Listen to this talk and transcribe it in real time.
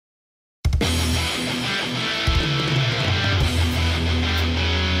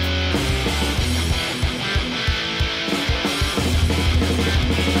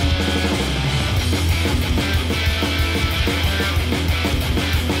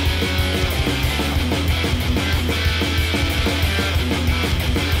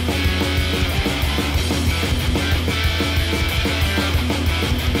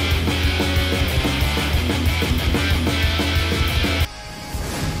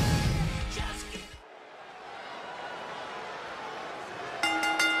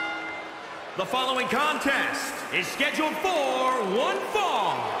The following contest is scheduled for one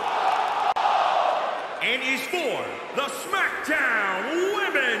fall and is for the SmackDown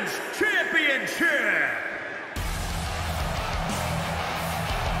Women's Championship.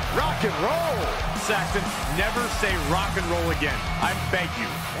 Rock and roll! Saxton, never say rock and roll again. I beg you.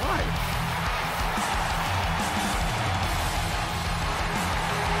 Why?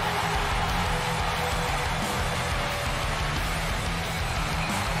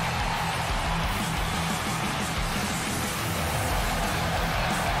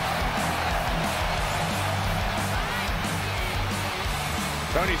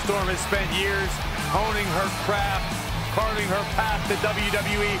 Toni Storm has spent years honing her craft, carving her path to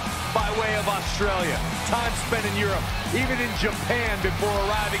WWE by way of Australia. Time spent in Europe, even in Japan before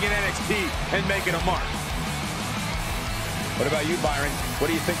arriving in NXT and making a mark. What about you, Byron? What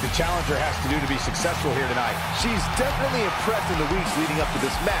do you think the challenger has to do to be successful here tonight? She's definitely impressed in the weeks leading up to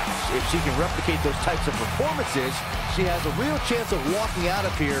this match. If she can replicate those types of performances, she has a real chance of walking out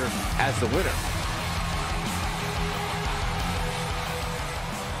of here as the winner.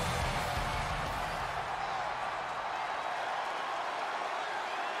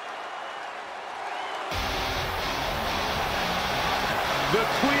 The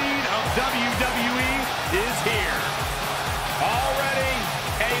Queen of WWE is here. Already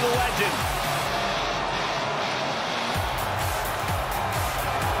a legend.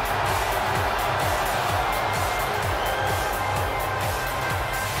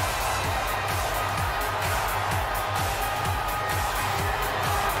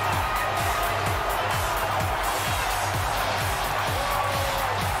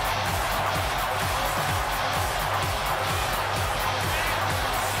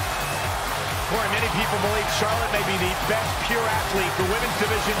 Many people believe Charlotte may be the best pure athlete the women's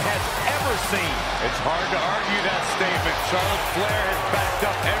division has ever seen. It's hard to argue that statement. Charlotte Flair has backed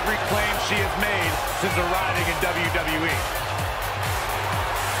up every claim she has made since arriving in WWE.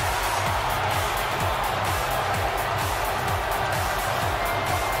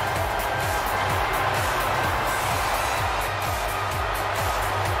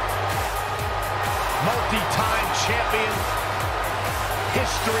 Multi-time champion,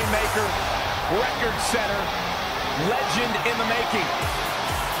 history maker, record setter, legend in the making.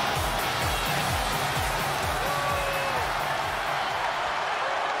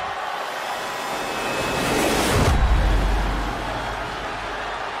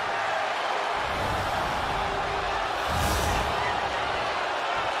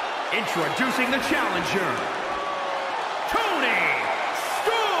 Introducing the challenger, Toni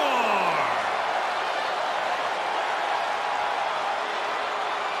Storm.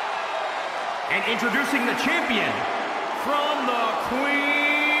 And introducing the champion from the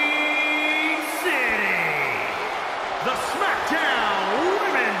Queen City, the SmackDown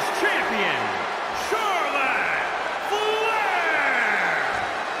Women's Champion, Charlotte Flair.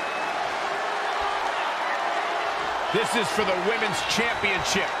 This is for the Women's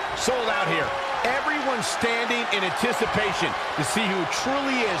Championship. Sold out here. Everyone standing in anticipation to see who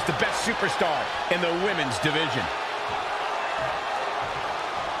truly is the best superstar in the women's division.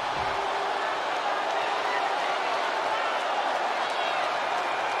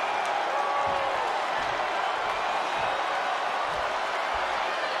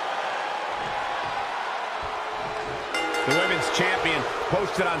 The women's champion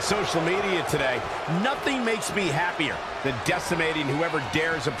posted on social media today, "Nothing makes me happier than decimating whoever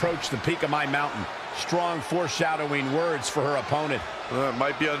dares approach the peak of my mountain." Strong foreshadowing words for her opponent. It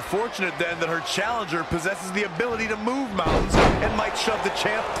might be unfortunate then that her challenger possesses the ability to move mountains and might shove the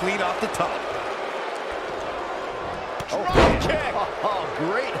champ clean off the top. Drop kick! Oh,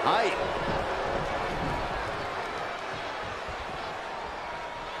 great height.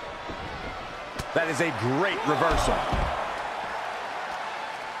 That is a great reversal.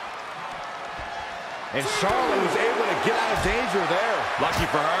 And Charlotte was able to get out of danger there. Lucky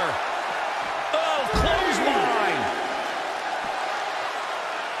for her. Oh, clothesline!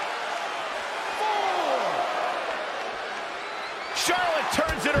 4. Charlotte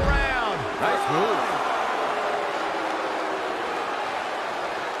turns it around. Nice move.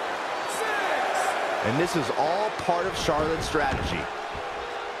 6. And this is all part of Charlotte's strategy.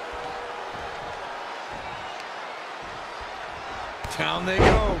 Down they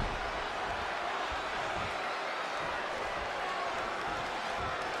go.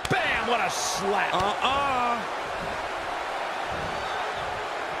 Bam! What a slap.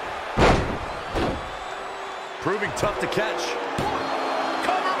 Proving tough to catch.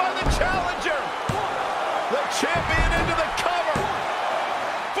 Cover by the challenger. The champion into the cover.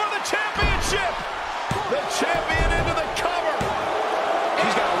 For the championship. The champion into the cover.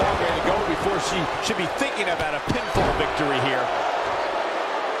 He's got a long way to go before she should be thinking about a pinfall victory here.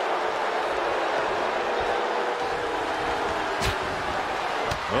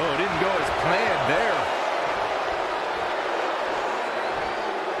 Oh, it didn't go as planned there.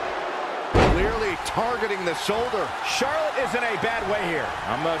 Clearly targeting the shoulder. Charlotte is in a bad way here.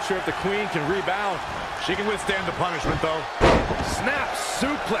 I'm not sure if the Queen can rebound. She can withstand the punishment, though. Snap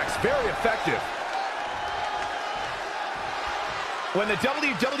suplex, very effective. When the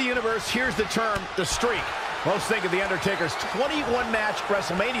WWE Universe hears the term, the streak, most think of The Undertaker's 21-match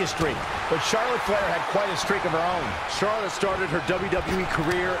WrestleMania streak, but Charlotte Flair had quite a streak of her own. Charlotte started her WWE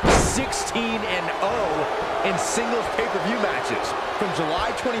career 16-0 in singles pay-per-view matches. From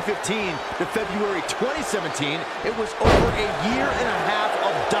July 2015 to February 2017, it was over a year and a half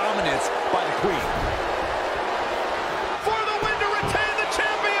of dominance by the Queen. For the win to retain the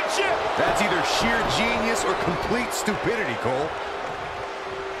championship! That's either sheer genius or complete stupidity, Cole.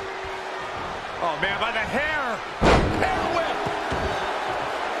 Oh, man, by the hair. Hair whip.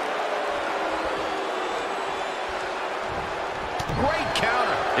 Great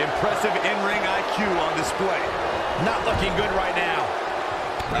counter. Impressive in-ring IQ on display. Not looking good right now.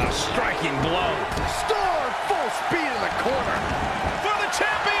 A striking blow. Storm full speed in the corner. For the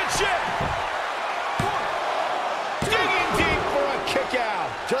championship! Digging deep for a kick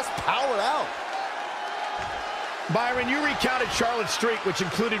out. Just powered out. Byron, you recounted Charlotte's streak, which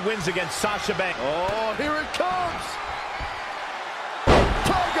included wins against Sasha Banks. Oh, here it comes.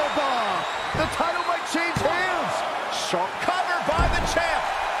 Tiger Bomb. The title might change hands. Sharp cover by the champ.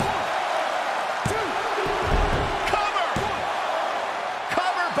 Cover.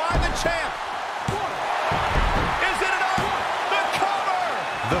 Cover by the champ. Is it enough? The cover.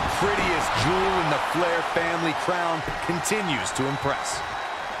 The prettiest jewel in the Flair family crown continues to impress.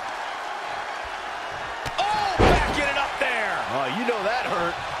 Oh, you know that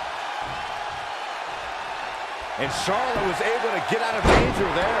hurt. And Charlotte was able to get out of danger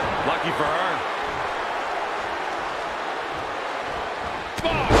there. Lucky for her.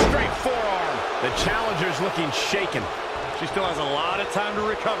 Oh, straight forearm. The challenger's looking shaken. She still has a lot of time to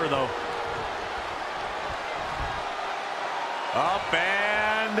recover, though. Up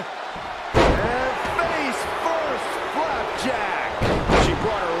and face first, flapjack. She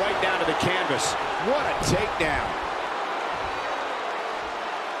brought her right down to the canvas. What a takedown.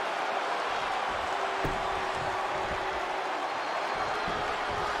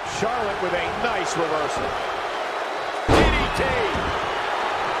 Charlotte with a nice reversal. DDT.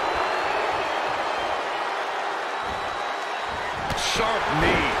 sharp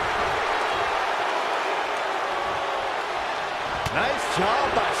knee. Nice job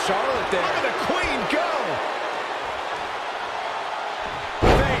by Charlotte there. Look at the Queen go.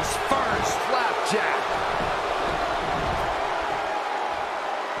 Face first, flapjack.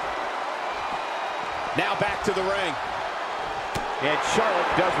 Now back to the ring. And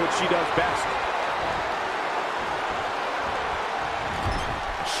Charlotte does what she does best.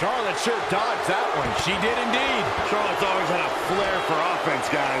 Charlotte sure dodged that one. She did indeed. Charlotte's always had a flair for offense,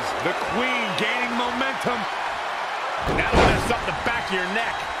 guys. The Queen gaining momentum. That'll mess up the back of your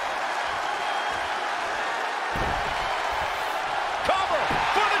neck. Cover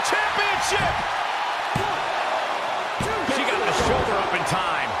for the championship. She got the shoulder up in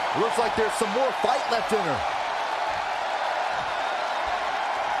time. Looks like there's some more fight left in her.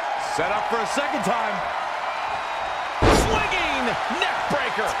 Set up for a second time. Swinging neck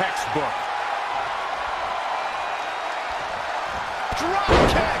breaker. Textbook. Drop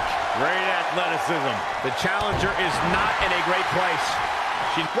kick. Great athleticism. The challenger is not in a great place.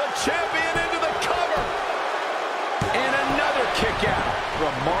 The champion into the cover. And another kick out.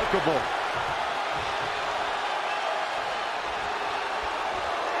 Remarkable.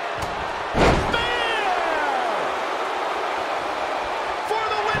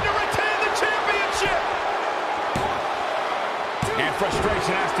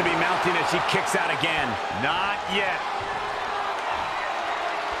 Frustration has to be mounting as she kicks out again. Not yet.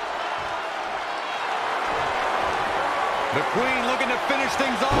 The Queen looking to finish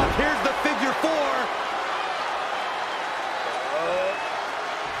things off. Here's the figure four.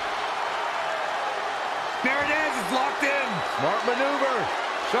 There it is. It's locked in. Smart maneuver.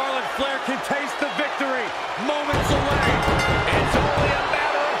 Charlotte Flair can taste the victory. Moments away. It's only a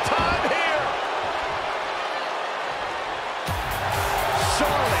matter of time here.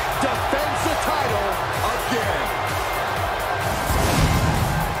 Charlotte defends the title again.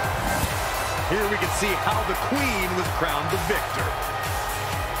 Here we can see how the Queen was crowned the victor.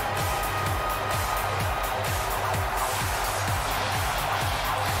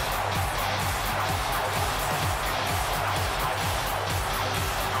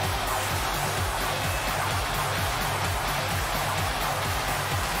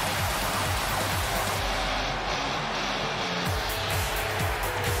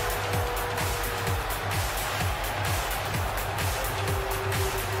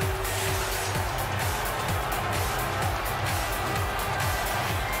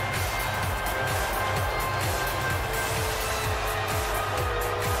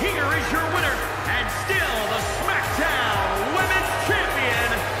 here is your winner, and still the SmackDown Women's Champion,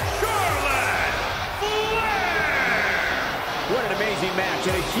 Charlotte Flair! What an amazing match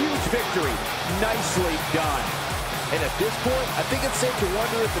and a huge victory. Nicely done. And at this point, I think it's safe to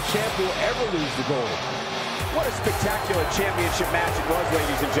wonder if the champ will ever lose the gold. What a spectacular championship match it was,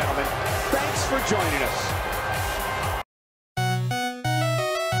 ladies and gentlemen. Thanks for joining us.